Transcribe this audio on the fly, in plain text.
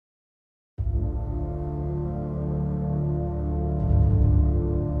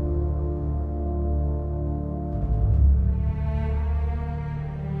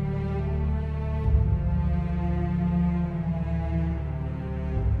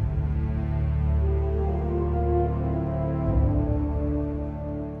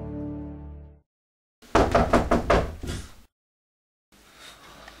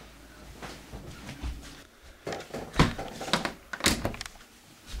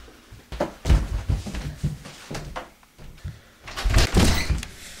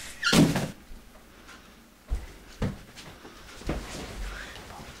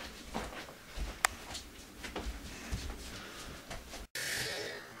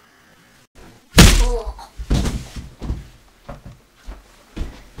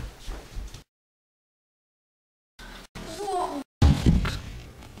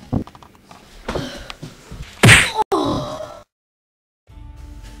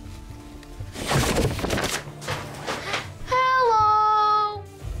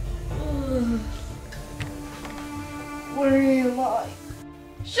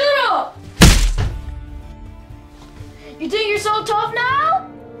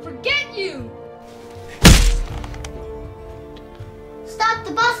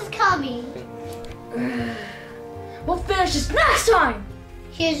the boss is coming. We'll finish this next time.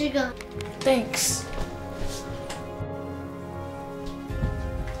 Here's your gun. Thanks.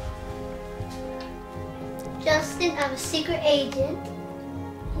 Justin, I'm a secret agent.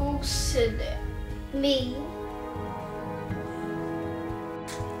 Who said that? Me.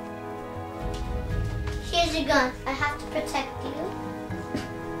 Here's your gun. I have to protect you.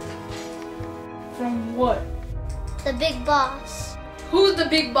 From what? The big boss. Who's the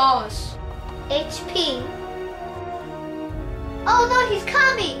big boss? HP. Oh no, he's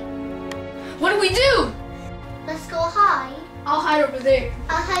coming! What do we do? Let's go hide. I'll hide over there.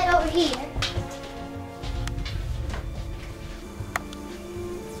 I'll hide over here.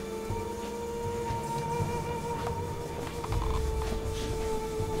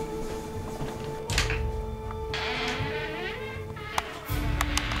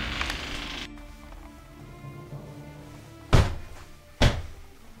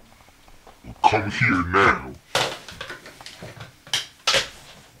 Come here now.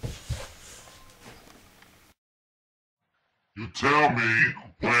 You tell me,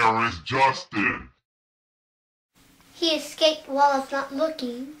 where is Justin? He escaped while I was not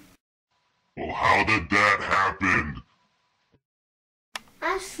looking. Well, how did that happen?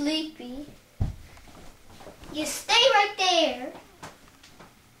 I'm sleepy. You stay right there.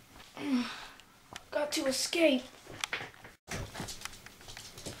 Got to escape.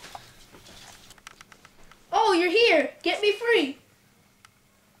 Oh, you're here. Get me free.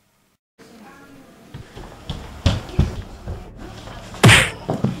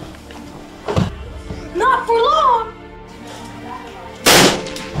 Not for long.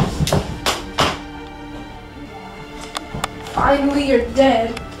 Finally, you're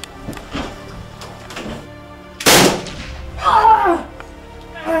dead. Ah!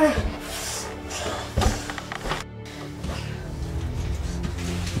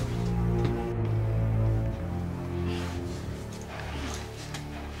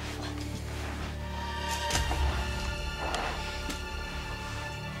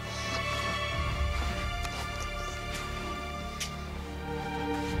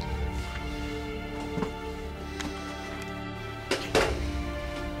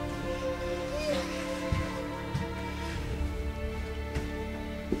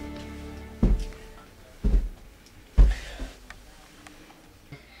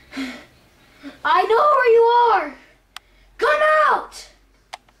 I know where you are! Come out!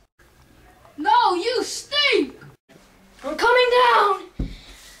 No, you stink! I'm coming down!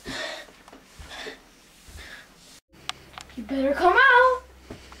 You better come out!